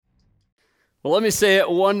Well, let me say it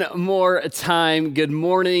one more time. Good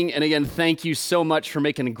morning. And again, thank you so much for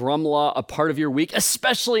making Grumlaw a part of your week,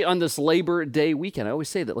 especially on this Labor Day weekend. I always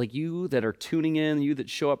say that, like, you that are tuning in, you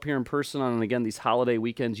that show up here in person on, again, these holiday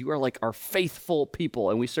weekends, you are like our faithful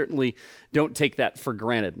people, and we certainly don't take that for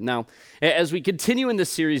granted. Now, as we continue in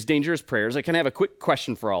this series, Dangerous Prayers, I kind of have a quick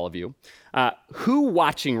question for all of you. Who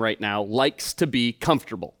watching right now likes to be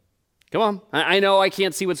comfortable? Come on. I know I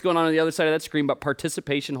can't see what's going on the other side of that screen, but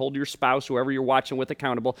participation, hold your spouse, whoever you're watching with,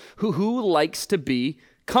 accountable. Who likes to be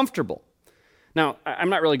comfortable? Now, I'm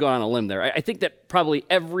not really going on a limb there. I think that probably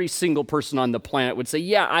every single person on the planet would say,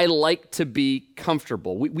 yeah, I like to be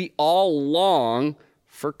comfortable. We all long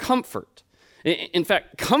for comfort. In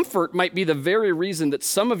fact, comfort might be the very reason that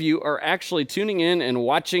some of you are actually tuning in and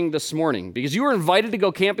watching this morning, because you were invited to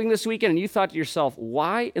go camping this weekend and you thought to yourself,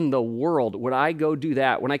 why in the world would I go do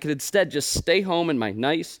that when I could instead just stay home in my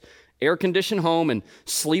nice air-conditioned home and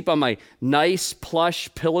sleep on my nice plush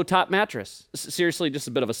pillow top mattress? Seriously, just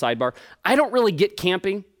a bit of a sidebar. I don't really get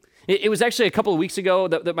camping. It was actually a couple of weeks ago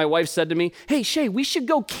that my wife said to me, hey, Shay, we should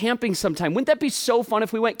go camping sometime. Wouldn't that be so fun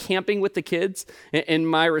if we went camping with the kids? And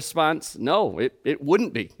my response, no, it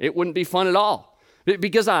wouldn't be. It wouldn't be fun at all.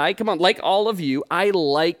 Because like all of you, I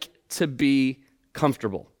like to be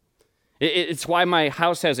comfortable. It's why my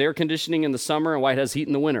house has air conditioning in the summer and why it has heat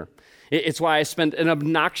in the winter. It's why I spend an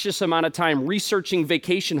obnoxious amount of time researching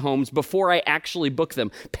vacation homes before I actually book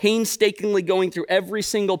them, painstakingly going through every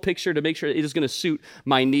single picture to make sure it is going to suit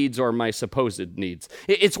my needs or my supposed needs.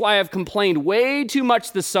 It's why I've complained way too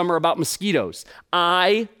much this summer about mosquitoes.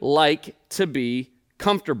 I like to be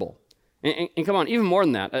comfortable. And come on, even more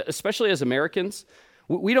than that, especially as Americans,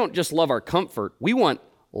 we don't just love our comfort, we want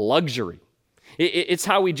luxury. It's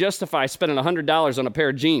how we justify spending $100 on a pair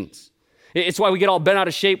of jeans. It's why we get all bent out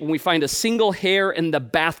of shape when we find a single hair in the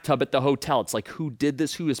bathtub at the hotel. It's like, who did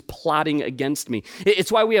this? Who is plotting against me?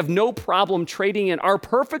 It's why we have no problem trading in our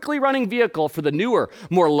perfectly running vehicle for the newer,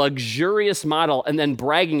 more luxurious model and then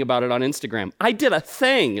bragging about it on Instagram. I did a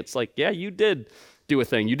thing. It's like, yeah, you did do a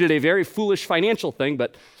thing. You did a very foolish financial thing,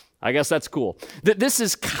 but I guess that's cool. This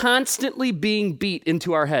is constantly being beat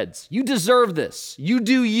into our heads. You deserve this. You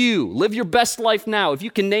do you. Live your best life now. If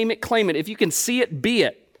you can name it, claim it. If you can see it, be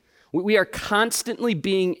it. We are constantly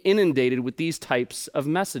being inundated with these types of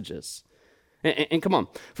messages. And come on,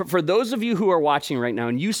 for those of you who are watching right now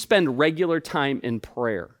and you spend regular time in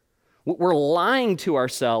prayer, we're lying to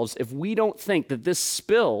ourselves if we don't think that this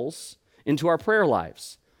spills into our prayer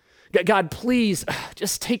lives. God, please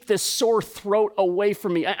just take this sore throat away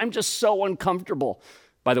from me. I'm just so uncomfortable.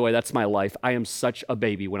 By the way, that's my life. I am such a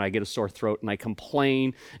baby when I get a sore throat and I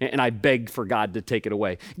complain and I beg for God to take it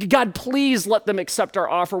away. God, please let them accept our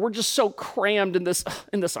offer. We're just so crammed in this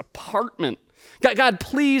apartment. God,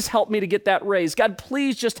 please help me to get that raise. God,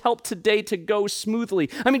 please just help today to go smoothly.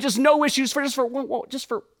 I mean, just no issues for just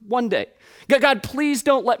for one day. God, please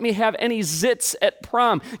don't let me have any zits at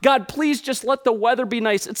prom. God, please just let the weather be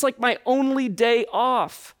nice. It's like my only day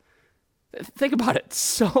off. Think about it.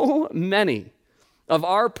 So many of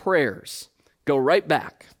our prayers go right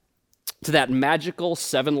back to that magical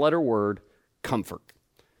 7-letter word, comfort.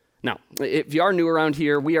 Now, if you are new around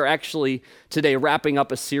here, we are actually today wrapping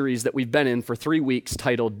up a series that we've been in for 3 weeks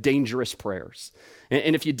titled Dangerous Prayers.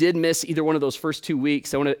 And if you did miss either one of those first 2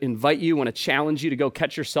 weeks, I want to invite you, I want to challenge you to go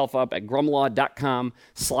catch yourself up at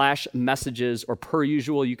grumlaw.com/messages, or per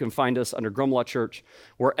usual, you can find us under Grumlaw Church,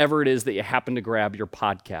 wherever it is that you happen to grab your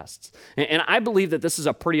podcasts. And I believe that this is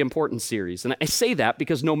a pretty important series. And I say that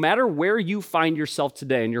because no matter where you find yourself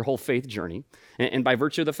today in your whole faith journey, and by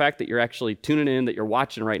virtue of the fact that you're actually tuning in, that you're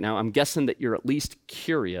watching right now, I'm guessing that you're at least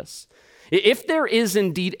curious. If there is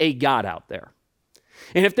indeed a God out there,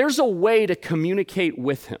 and if there's a way to communicate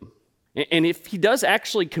with him, and if he does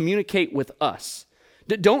actually communicate with us,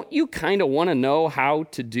 don't you kind of want to know how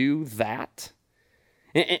to do that?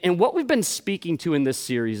 And what we've been speaking to in this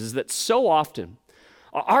series is that so often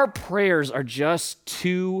our prayers are just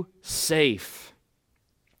too safe.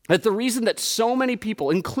 That the reason that so many people,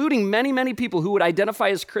 including many, many people who would identify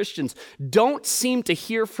as Christians, don't seem to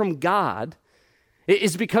hear from God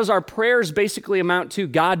is because our prayers basically amount to,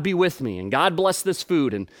 God be with me, and God bless this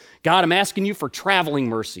food, and God, I'm asking you for traveling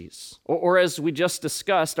mercies. Or as we just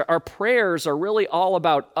discussed, our prayers are really all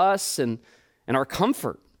about us and our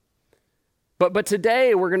comfort. But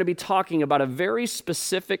today we're going to be talking about a very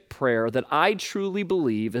specific prayer that I truly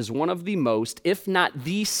believe is one of the most, if not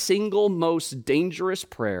the single most dangerous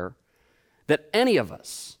prayer that any of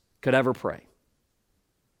us could ever pray.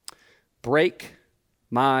 Break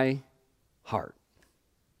my heart.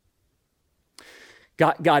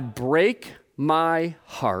 God, break my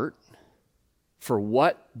heart for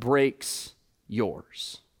what breaks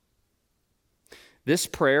yours. This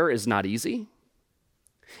prayer is not easy.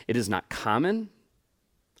 It is not common.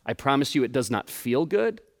 I promise you it does not feel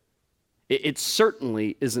good. It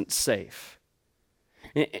certainly isn't safe.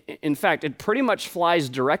 In fact, it pretty much flies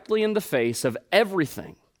directly in the face of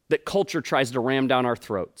everything that culture tries to ram down our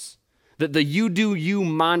throats. The you do you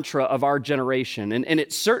mantra of our generation. And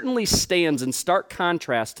it certainly stands in stark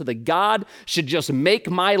contrast to the God should just make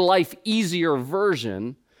my life easier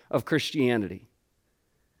version of Christianity.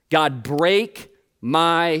 God, break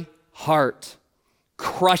my heart.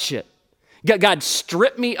 Crush it. God,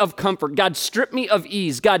 strip me of comfort. God, strip me of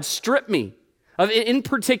ease. God, strip me of, in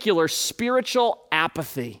particular, spiritual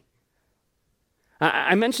apathy.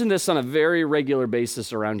 I mention this on a very regular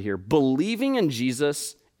basis around here. Believing in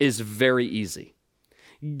Jesus is very easy.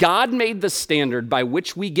 God made the standard by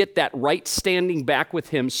which we get that right standing back with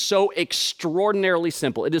him so extraordinarily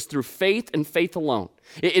simple. It is through faith and faith alone.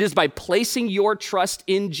 It is by placing your trust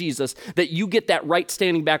in Jesus that you get that right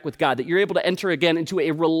standing back with God, that you're able to enter again into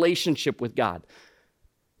a relationship with God.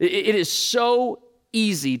 It is so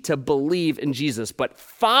easy to believe in Jesus, but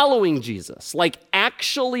following Jesus, like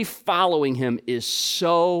actually following him, is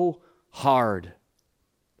so hard.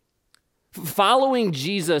 Following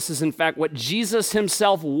Jesus is, in fact, what Jesus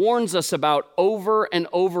himself warns us about over and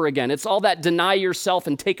over again. It's all that deny yourself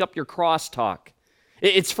and take up your cross talk.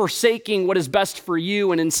 It's forsaking what is best for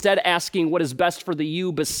you and instead asking what is best for the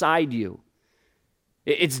you beside you.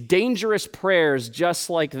 It's dangerous prayers just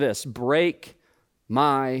like this: break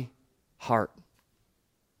my heart.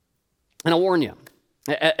 And I'll warn you,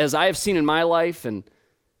 as I have seen in my life, and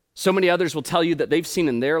so many others will tell you that they've seen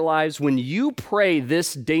in their lives, when you pray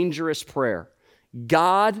this dangerous prayer,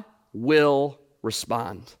 God will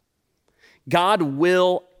respond. God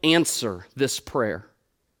will answer this prayer.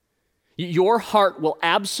 Your heart will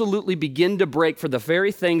absolutely begin to break for the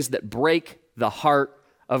very things that break the heart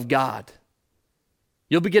of God.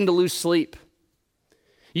 You'll begin to lose sleep.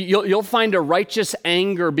 You'll find a righteous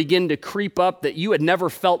anger begin to creep up that you had never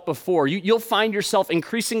felt before. You'll find yourself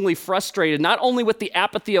increasingly frustrated, not only with the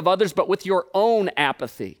apathy of others, but with your own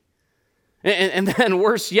apathy. And then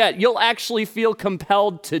worse yet, you'll actually feel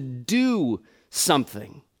compelled to do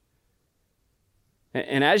something.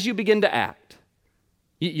 And as you begin to act,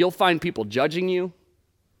 you'll find people judging you.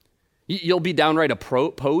 You'll be downright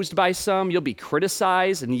opposed by some. You'll be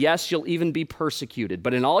criticized. And yes, you'll even be persecuted.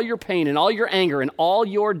 But in all your pain and all your anger and all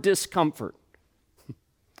your discomfort,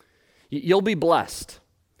 you'll be blessed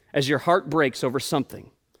as your heart breaks over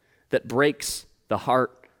something that breaks the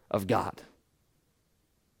heart of God.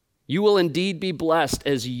 You will indeed be blessed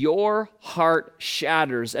as your heart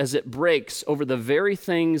shatters, as it breaks over the very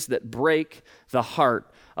things that break the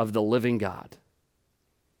heart of the living God.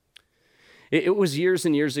 It was years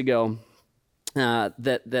and years ago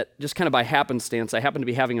that just kind of by happenstance, I happened to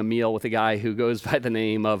be having a meal with a guy who goes by the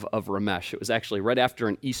name of Ramesh. It was actually right after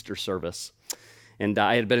an Easter service. And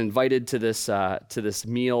I had been invited to this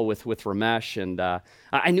meal with Ramesh, and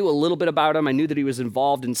I knew a little bit about him. I knew that he was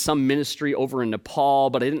involved in some ministry over in Nepal,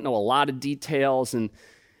 but I didn't know a lot of details. And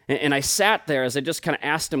I sat there as I just kind of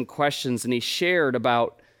asked him questions, and he shared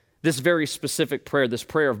about this very specific prayer, this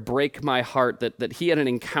prayer of break my heart, that he had an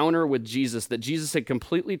encounter with Jesus, that Jesus had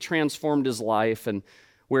completely transformed his life, and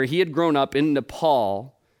where he had grown up in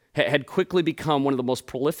Nepal had quickly become one of the most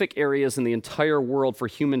prolific areas in the entire world for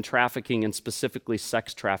human trafficking and specifically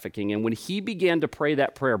sex trafficking. And when he began to pray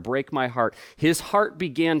that prayer, break my heart, his heart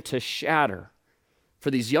began to shatter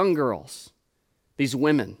for these young girls, these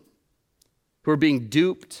women who are being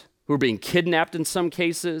duped, who are being kidnapped in some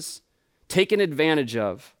cases, taken advantage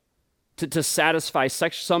of, to satisfy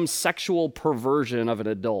some sexual perversion of an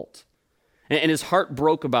adult. And his heart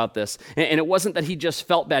broke about this. And it wasn't that he just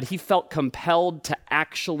felt bad. He felt compelled to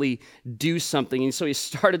actually do something. And so he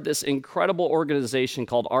started this incredible organization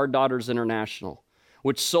called Our Daughters International,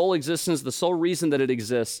 which sole existence, the sole reason that it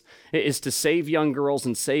exists, is to save young girls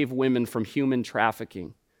and save women from human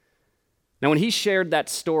trafficking. Now, when he shared that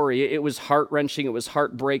story, it was heart-wrenching, it was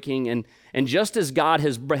heartbreaking, and just as God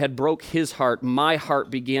had broke his heart, my heart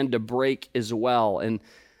began to break as well. And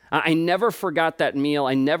I never forgot that meal.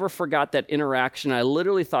 I never forgot that interaction. I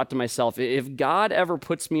literally thought to myself, if God ever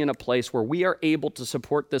puts me in a place where we are able to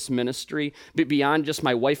support this ministry beyond just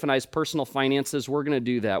my wife and I's personal finances, we're going to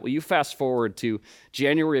do that. Well, you fast forward to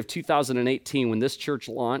January of 2018 when this church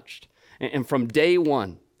launched, and from day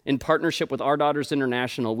one, in partnership with Our Daughters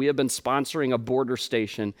International, we have been sponsoring a border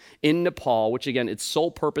station in Nepal, which again, its sole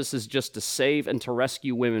purpose is just to save and to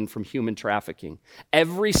rescue women from human trafficking.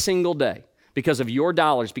 Every single day, because of your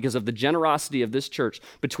dollars, because of the generosity of this church,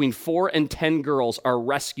 between 4 and 10 girls are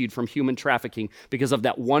rescued from human trafficking because of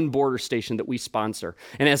that one border station that we sponsor.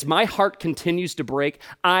 And as my heart continues to break,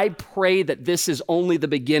 I pray that this is only the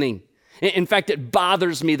beginning. In fact, it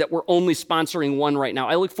bothers me that we're only sponsoring one right now.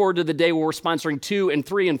 I look forward to the day where we're sponsoring 2 and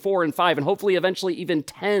 3 and 4 and 5 and hopefully eventually even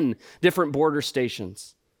 10 different border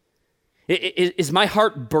stations. Is my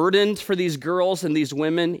heart burdened for these girls and these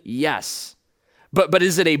women? Yes. But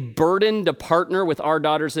is it a burden to partner with Our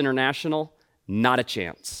Daughters International? Not a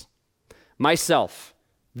chance. Myself,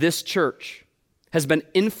 this church, has been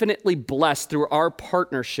infinitely blessed through our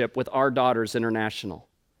partnership with Our Daughters International.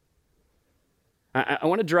 I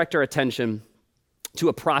want to direct our attention to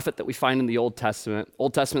a prophet that we find in the Old Testament.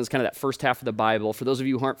 Old Testament is kind of that first half of the Bible. For those of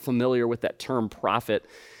you who aren't familiar with that term prophet,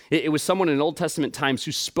 it was someone in Old Testament times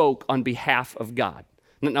who spoke on behalf of God.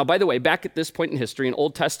 Now, by the way, back at this point in history, in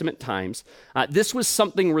Old Testament times, this was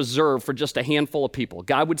something reserved for just a handful of people.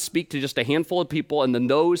 God would speak to just a handful of people, and then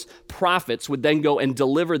those prophets would then go and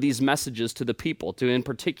deliver these messages to the people, to, in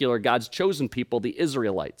particular, God's chosen people, the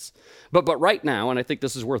Israelites. But right now, and I think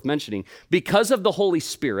this is worth mentioning, because of the Holy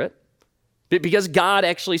Spirit, because God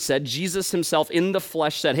actually said, Jesus himself in the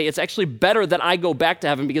flesh said, hey, it's actually better that I go back to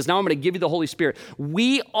heaven because now I'm going to give you the Holy Spirit.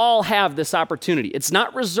 We all have this opportunity. It's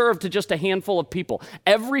not reserved to just a handful of people.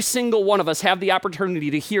 Every single one of us have the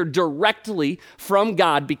opportunity to hear directly from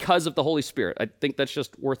God because of the Holy Spirit. I think that's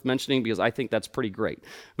just worth mentioning because I think that's pretty great.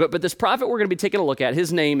 But this prophet we're going to be taking a look at,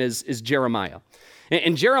 his name is Jeremiah.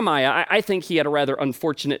 And Jeremiah, I think he had a rather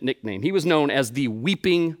unfortunate nickname. He was known as the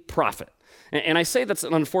Weeping Prophet. And I say that's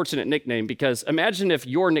an unfortunate nickname because imagine if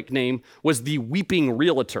your nickname was the Weeping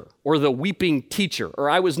Realtor or the Weeping Teacher, or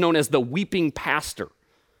I was known as the Weeping Pastor.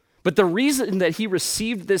 But the reason that he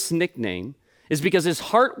received this nickname is because his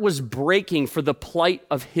heart was breaking for the plight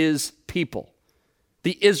of his people,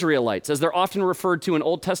 the Israelites, as they're often referred to in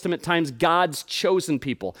Old Testament times, God's chosen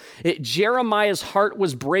people. Jeremiah's heart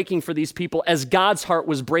was breaking for these people as God's heart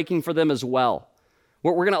was breaking for them as well.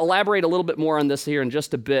 We're going to elaborate a little bit more on this here in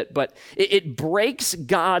just a bit, but it breaks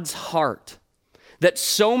God's heart that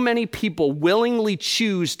so many people willingly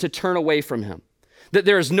choose to turn away from him. That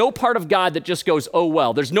there is no part of God that just goes, oh,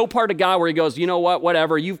 well. There's no part of God where he goes, you know what,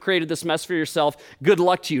 whatever, you've created this mess for yourself, good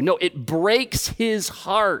luck to you. No, it breaks his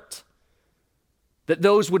heart that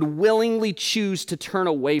those would willingly choose to turn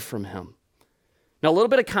away from him. Now, a little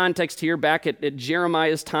bit of context here, back at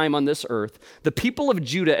Jeremiah's time on this earth, the people of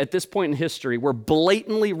Judah at this point in history were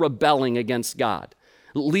blatantly rebelling against God.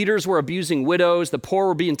 Leaders were abusing widows, the poor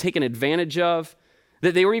were being taken advantage of.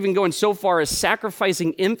 That they were even going so far as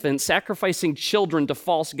sacrificing infants, sacrificing children to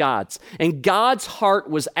false gods. And God's heart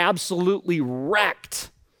was absolutely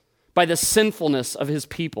wrecked by the sinfulness of his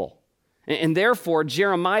people. And therefore,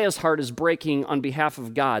 Jeremiah's heart is breaking on behalf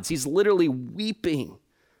of God's. He's literally weeping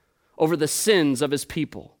over the sins of his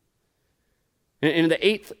people. In the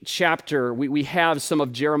 8th chapter, we have some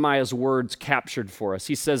of Jeremiah's words captured for us.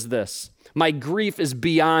 He says this, "My grief is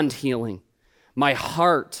beyond healing. My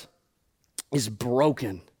heart is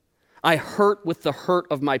broken. I hurt with the hurt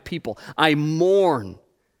of my people. I mourn,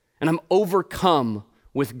 and I'm overcome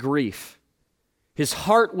with grief." His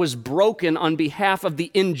heart was broken on behalf of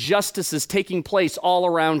the injustices taking place all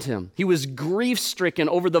around him. He was grief-stricken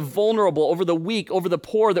over the vulnerable, over the weak, over the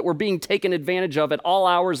poor that were being taken advantage of at all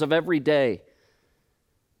hours of every day.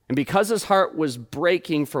 And because his heart was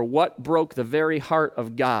breaking for what broke the very heart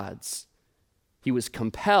of God's, he was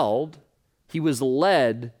compelled, he was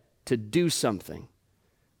led to do something.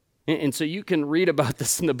 And so you can read about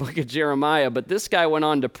this in the book of Jeremiah, but this guy went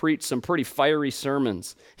on to preach some pretty fiery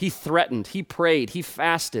sermons. He threatened, he prayed, he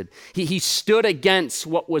fasted. He stood against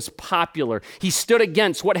what was popular. He stood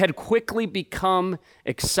against what had quickly become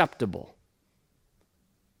acceptable.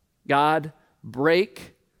 God,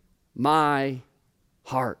 break my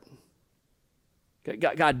heart.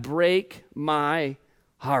 God, break my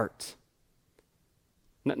heart.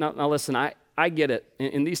 Now listen, I get it.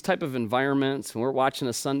 In these type of environments, when we're watching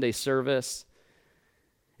a Sunday service,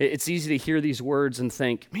 it's easy to hear these words and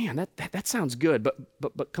think, man, that sounds good,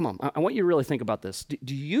 but come on, I want you to really think about this.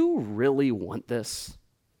 Do you really want this?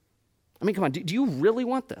 I mean, come on, do you really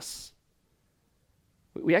want this?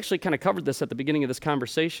 We actually kind of covered this at the beginning of this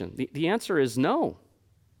conversation. The answer is no.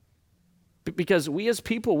 Because we as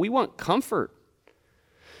people, we want comfort.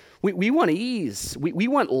 We want ease. We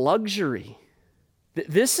want luxury.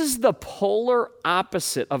 This is the polar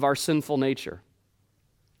opposite of our sinful nature.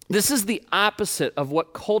 This is the opposite of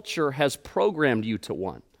what culture has programmed you to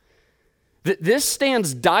want. This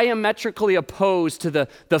stands diametrically opposed to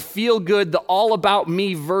the feel-good, the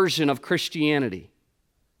all-about-me version of Christianity.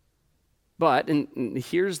 and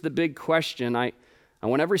here's the big question I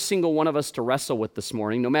want every single one of us to wrestle with this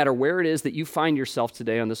morning, no matter where it is that you find yourself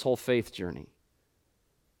today on this whole faith journey.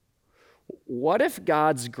 What if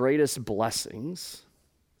God's greatest blessings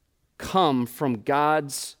come from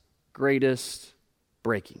God's greatest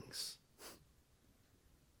breakings?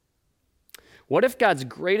 What if God's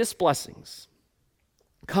greatest blessings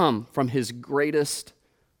come from his greatest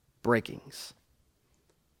breakings?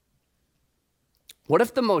 What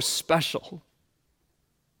if the most special,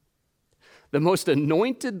 the most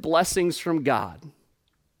anointed blessings from God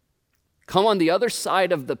come on the other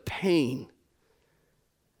side of the pain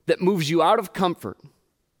that moves you out of comfort,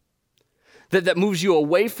 that moves you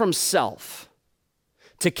away from self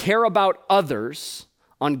to care about others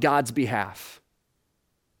on God's behalf?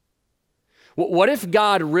 What if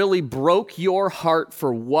God really broke your heart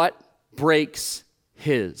for what breaks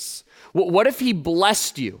his? What if he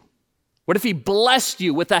blessed you? What if he blessed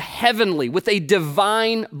you with a heavenly, with a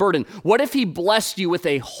divine burden? What if he blessed you with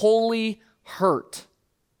a holy hurt?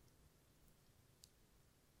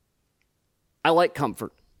 I like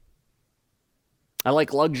comfort. I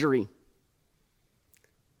like luxury.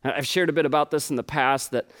 I've shared a bit about this in the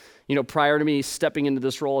past that, prior to me stepping into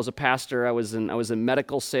this role as a pastor, I was in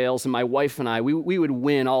medical sales, and my wife and I, we would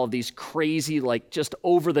win all of these crazy, just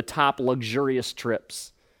over-the-top luxurious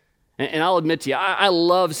trips. And I'll admit to you, I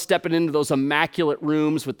love stepping into those immaculate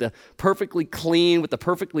rooms with the perfectly clean, with the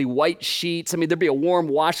perfectly white sheets. I mean, there'd be a warm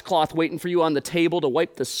washcloth waiting for you on the table to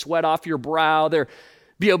wipe the sweat off your brow. There'd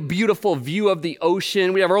be a beautiful view of the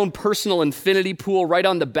ocean. We have our own personal infinity pool right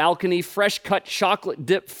on the balcony, fresh-cut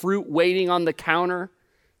chocolate-dipped fruit waiting on the counter.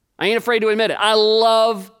 I ain't afraid to admit it. I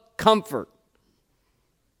love comfort.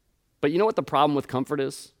 But you know what the problem with comfort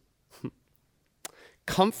is?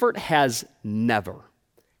 Comfort has never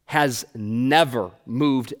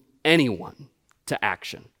moved anyone to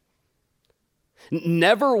action.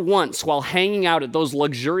 Never once while hanging out at those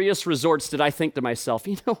luxurious resorts did I think to myself,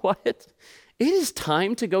 you know what? It is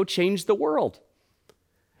time to go change the world.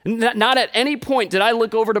 Not at any point did I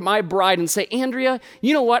look over to my bride and say, Andrea,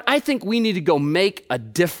 you know what? I think we need to go make a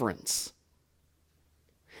difference.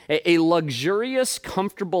 A luxurious,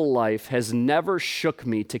 comfortable life has never shook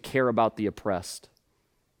me to care about the oppressed,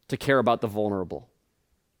 to care about the vulnerable.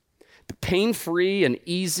 The pain-free and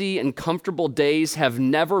easy and comfortable days have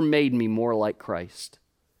never made me more like Christ.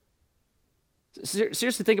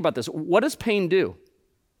 Seriously, think about this. What does pain do?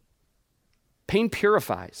 Pain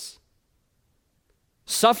purifies.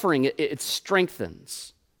 Suffering, it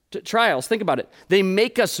strengthens. Trials, think about it. They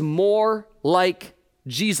make us more like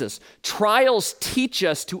Jesus. Trials teach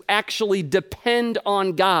us to actually depend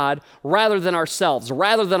on God rather than ourselves,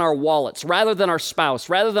 rather than our wallets, rather than our spouse,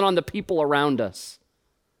 rather than on the people around us.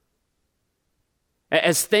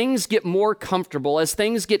 As things get more comfortable, as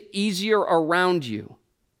things get easier around you,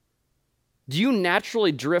 do you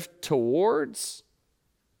naturally drift towards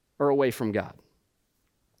or away from God?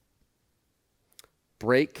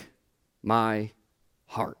 Break my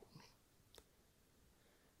heart.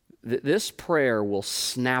 This prayer will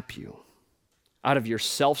snap you out of your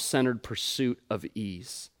self-centered pursuit of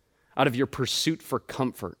ease, out of your pursuit for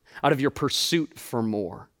comfort, out of your pursuit for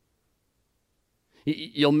more.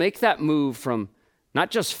 You'll make that move from not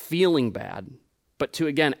just feeling bad, but to,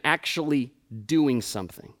 again, actually doing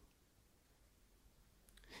something.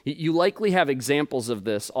 You likely have examples of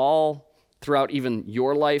this all throughout even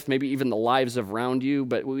your life, maybe even the lives around you,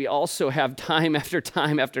 but we also have time after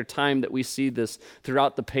time after time that we see this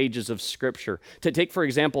throughout the pages of Scripture. To take, for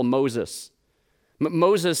example, Moses.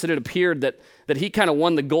 Moses, it appeared that he kind of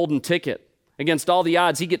won the golden ticket. Against all the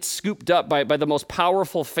odds, he gets scooped up by the most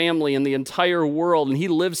powerful family in the entire world, and he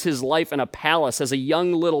lives his life in a palace as a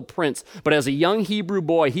young little prince. But as a young Hebrew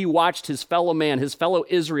boy, he watched his fellow man, his fellow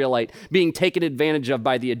Israelite, being taken advantage of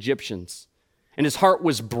by the Egyptians. And his heart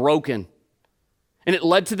was broken. And it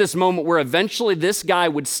led to this moment where eventually this guy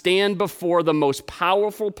would stand before the most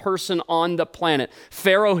powerful person on the planet,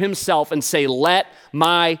 Pharaoh himself, and say, "Let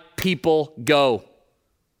my people go."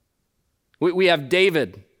 We have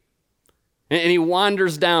David. And he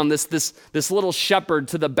wanders down this little shepherd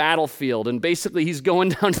to the battlefield. And basically he's going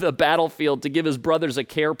down to the battlefield to give his brothers a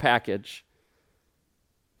care package.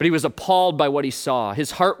 But he was appalled by what he saw.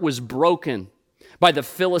 His heart was broken by the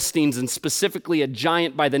Philistines, and specifically a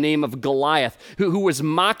giant by the name of Goliath, who was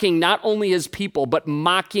mocking not only his people, but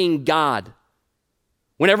mocking God.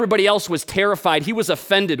 When everybody else was terrified, he was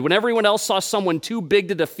offended. When everyone else saw someone too big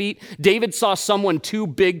to defeat, David saw someone too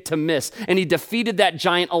big to miss. And he defeated that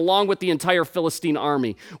giant along with the entire Philistine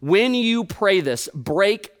army. When you pray this,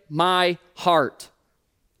 break my heart,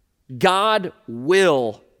 God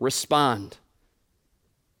will respond.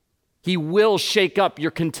 He will shake up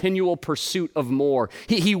your continual pursuit of more.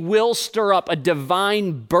 He will stir up a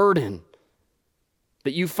divine burden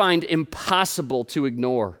that you find impossible to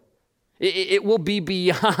ignore. It will be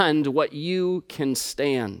beyond what you can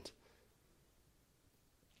stand.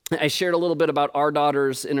 I shared a little bit about Our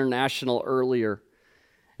Daughters International earlier.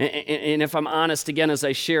 And if I'm honest, again, as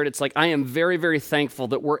I shared, it's like I am very, very thankful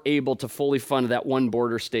that we're able to fully fund that one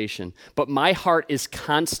border station. But my heart is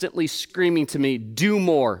constantly screaming to me, do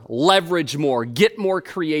more, leverage more, get more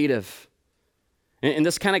creative. And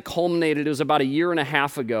this kind of culminated, it was about a year and a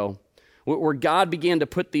half ago, where God began to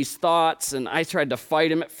put these thoughts, and I tried to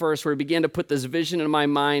fight him at first, where he began to put this vision in my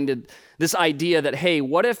mind, and this idea that, hey,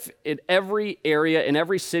 what if in every area, in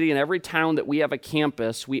every city, in every town that we have a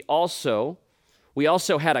campus, we also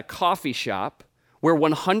had a coffee shop where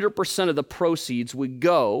 100% of the proceeds would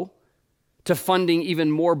go to funding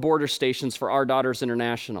even more border stations for Our Daughters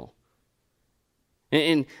International.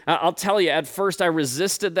 And I'll tell you, at first I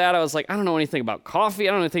resisted that. I was like, I don't know anything about coffee.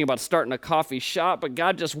 I don't know anything about starting a coffee shop, but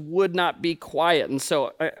God just would not be quiet. And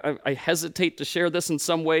so I hesitate to share this in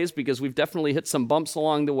some ways because we've definitely hit some bumps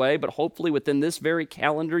along the way, but hopefully within this very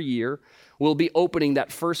calendar year, we'll be opening that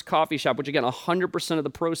first coffee shop, which again, 100% of the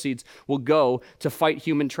proceeds will go to fight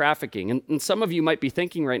human trafficking. And some of you might be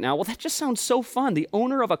thinking right now, well, that just sounds so fun. The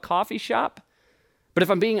owner of a coffee shop? But if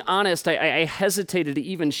I'm being honest, I hesitated to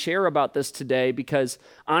even share about this today because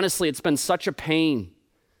honestly, it's been such a pain.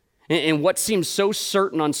 And what seems so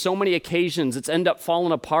certain on so many occasions, it's ended up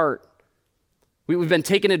falling apart. We've been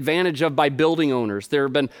taken advantage of by building owners. There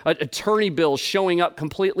have been attorney bills showing up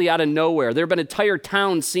completely out of nowhere. There have been entire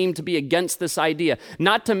towns seem to be against this idea.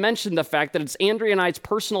 Not to mention the fact that it's Andrea and I's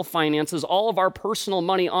personal finances, all of our personal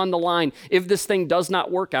money on the line if this thing does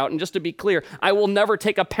not work out. And just to be clear, I will never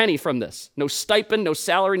take a penny from this. No stipend, no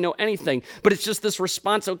salary, no anything. But it's just this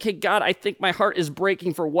response, okay, God, I think my heart is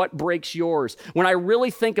breaking for what breaks yours. When I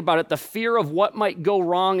really think about it, the fear of what might go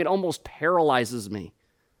wrong, it almost paralyzes me.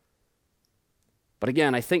 But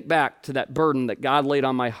again, I think back to that burden that God laid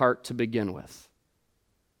on my heart to begin with.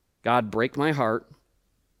 God, break my heart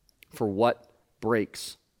for what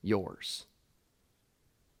breaks yours.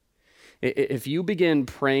 If you begin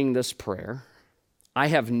praying this prayer, I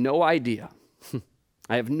have no idea.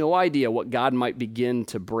 I have no idea what God might begin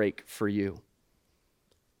to break for you.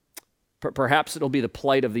 Perhaps it'll be the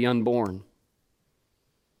plight of the unborn.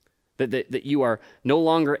 That you are no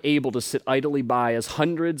longer able to sit idly by as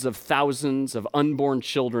hundreds of thousands of unborn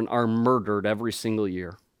children are murdered every single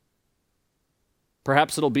year.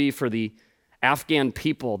 Perhaps it'll be for the Afghan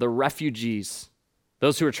people, the refugees,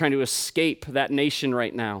 those who are trying to escape that nation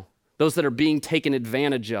right now, those that are being taken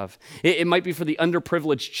advantage of. It might be for the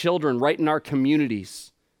underprivileged children right in our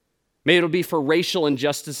communities. Maybe it'll be for racial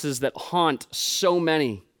injustices that haunt so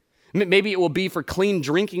many. Maybe it will be for clean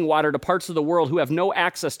drinking water to parts of the world who have no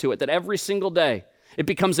access to it, that every single day it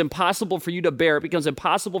becomes impossible for you to bear. It becomes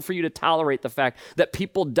impossible for you to tolerate the fact that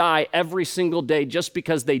people die every single day just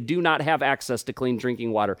because they do not have access to clean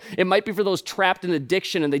drinking water. It might be for those trapped in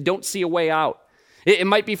addiction and they don't see a way out. It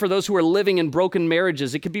might be for those who are living in broken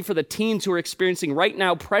marriages. It could be for the teens who are experiencing right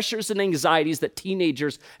now pressures and anxieties that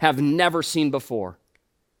teenagers have never seen before.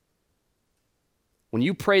 When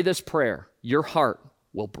you pray this prayer, your heart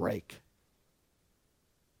will break.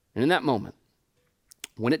 And in that moment,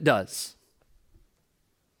 when it does,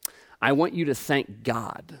 I want you to thank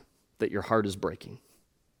God that your heart is breaking.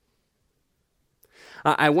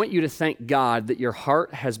 I want you to thank God that your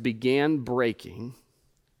heart has began breaking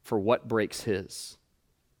for what breaks his.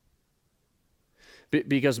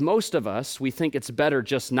 Because most of us, we think it's better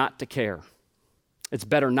just not to care. It's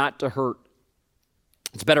better not to hurt.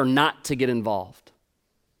 It's better not to get involved.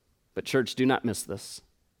 But church, do not miss this.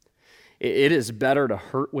 It is better to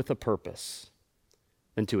hurt with a purpose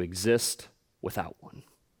than to exist without one.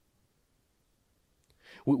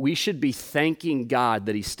 We should be thanking God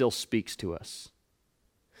that he still speaks to us,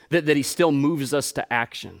 that he still moves us to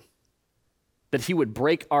action, that he would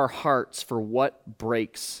break our hearts for what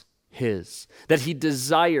breaks his, that he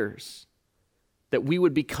desires that we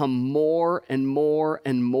would become more and more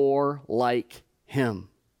and more like him.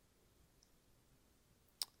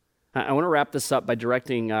 I want to wrap this up by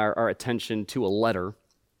directing our attention to a letter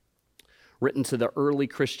written to the early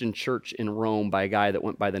Christian church in Rome by a guy that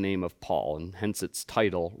went by the name of Paul, and hence its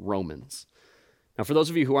title, Romans. Now, for those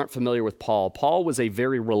of you who aren't familiar with Paul, Paul was a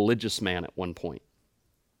very religious man at one point.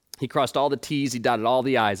 He crossed all the T's, he dotted all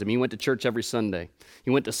the I's. I mean, he went to church every Sunday. He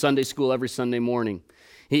went to Sunday school every Sunday morning.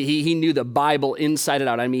 He knew the Bible inside and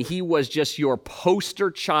out. I mean, he was just your poster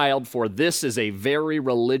child for this is a very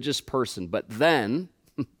religious person. But then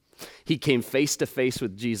He came face to face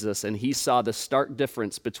with Jesus, and he saw the stark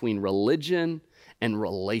difference between religion and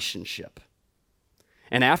relationship.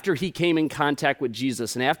 And after he came in contact with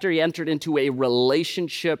Jesus, and after he entered into a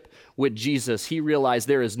relationship with Jesus, he realized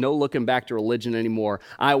there is no looking back to religion anymore.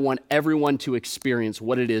 I want everyone to experience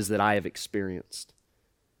what it is that I have experienced.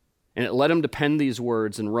 And it led him to pen these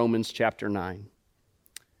words in Romans chapter 9.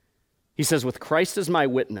 He says, "With Christ as my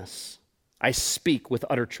witness, I speak with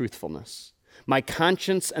utter truthfulness. My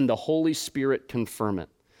conscience and the Holy Spirit confirm it."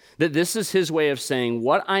 That this is his way of saying,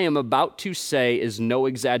 what I am about to say is no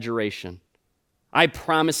exaggeration. I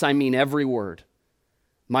promise I mean every word.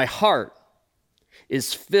 My heart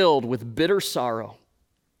is filled with bitter sorrow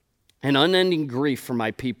and unending grief for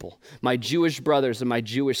my people, my Jewish brothers and my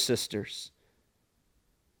Jewish sisters.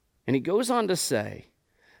 And he goes on to say,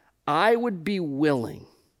 I would be willing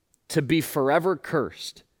to be forever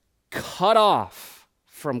cursed, cut off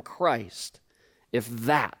from Christ, if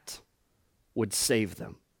that would save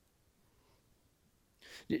them.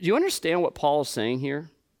 Do you understand what Paul is saying here?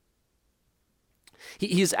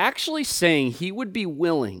 He's actually saying he would be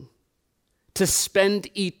willing to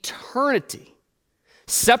spend eternity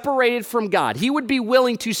separated from God. He would be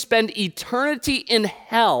willing to spend eternity in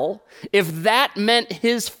hell if that meant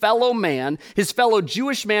his fellow man, his fellow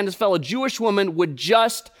Jewish man, his fellow Jewish woman would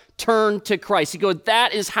just turn to Christ. He goes,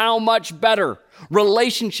 that is how much better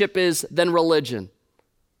relationship is than religion.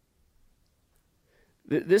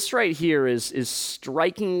 This right here is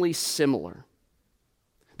strikingly similar.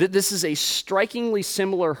 This is a strikingly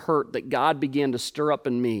similar hurt that God began to stir up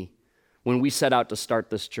in me when we set out to start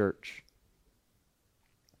this church.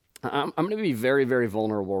 I'm going to be very, very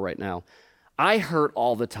vulnerable right now. I hurt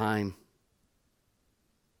all the time.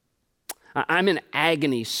 I'm in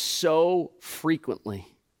agony so frequently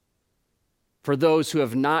for those who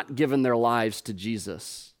have not given their lives to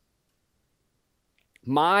Jesus.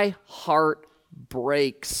 My heart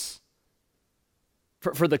breaks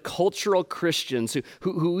for the cultural Christians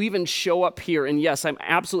who even show up here. And yes,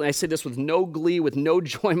 I say this with no glee, with no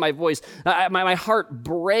joy in my voice. My heart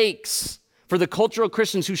breaks for the cultural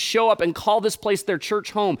Christians who show up and call this place their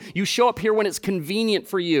church home. You show up here when it's convenient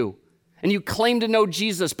for you, and you claim to know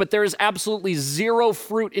Jesus, but there is absolutely zero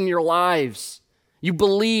fruit in your lives. You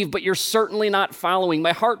believe, but you're certainly not following.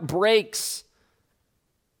 My heart breaks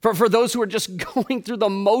for those who are just going through the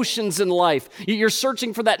motions in life. You're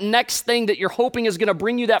searching for that next thing that you're hoping is going to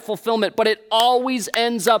bring you that fulfillment, but it always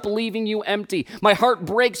ends up leaving you empty. My heart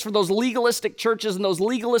breaks for those legalistic churches and those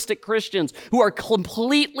legalistic Christians who are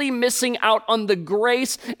completely missing out on the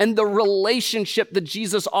grace and the relationship that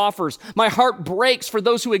Jesus offers. My heart breaks for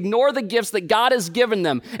those who ignore the gifts that God has given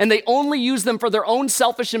them, and they only use them for their own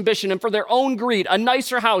selfish ambition and for their own greed. A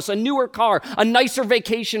nicer house, a newer car, a nicer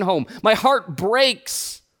vacation home. My heart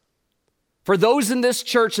breaks for those in this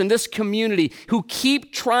church and this community who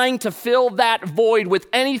keep trying to fill that void with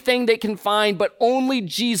anything they can find, but only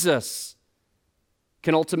Jesus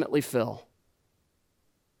can ultimately fill.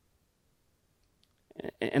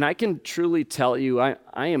 And I can truly tell you, I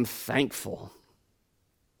am thankful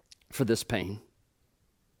for this pain.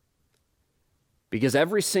 Because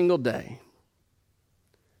every single day,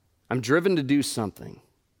 I'm driven to do something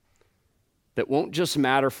that won't just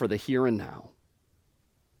matter for the here and now,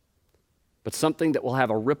 but something that will have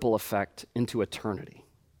a ripple effect into eternity.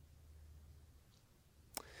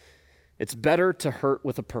 It's better to hurt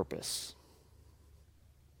with a purpose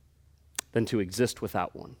than to exist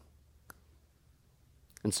without one.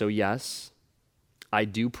 And so, yes, I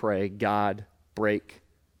do pray, God, break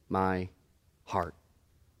my heart.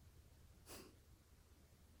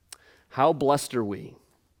 How blessed are we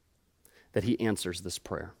that he answers this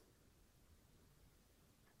prayer?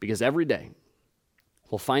 Because every day,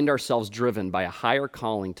 we'll find ourselves driven by a higher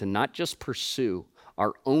calling to not just pursue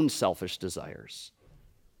our own selfish desires,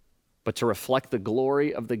 but to reflect the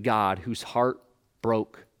glory of the God whose heart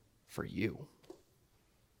broke for you.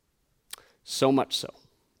 So much so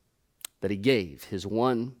that he gave his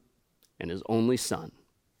one and his only Son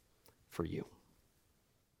for you.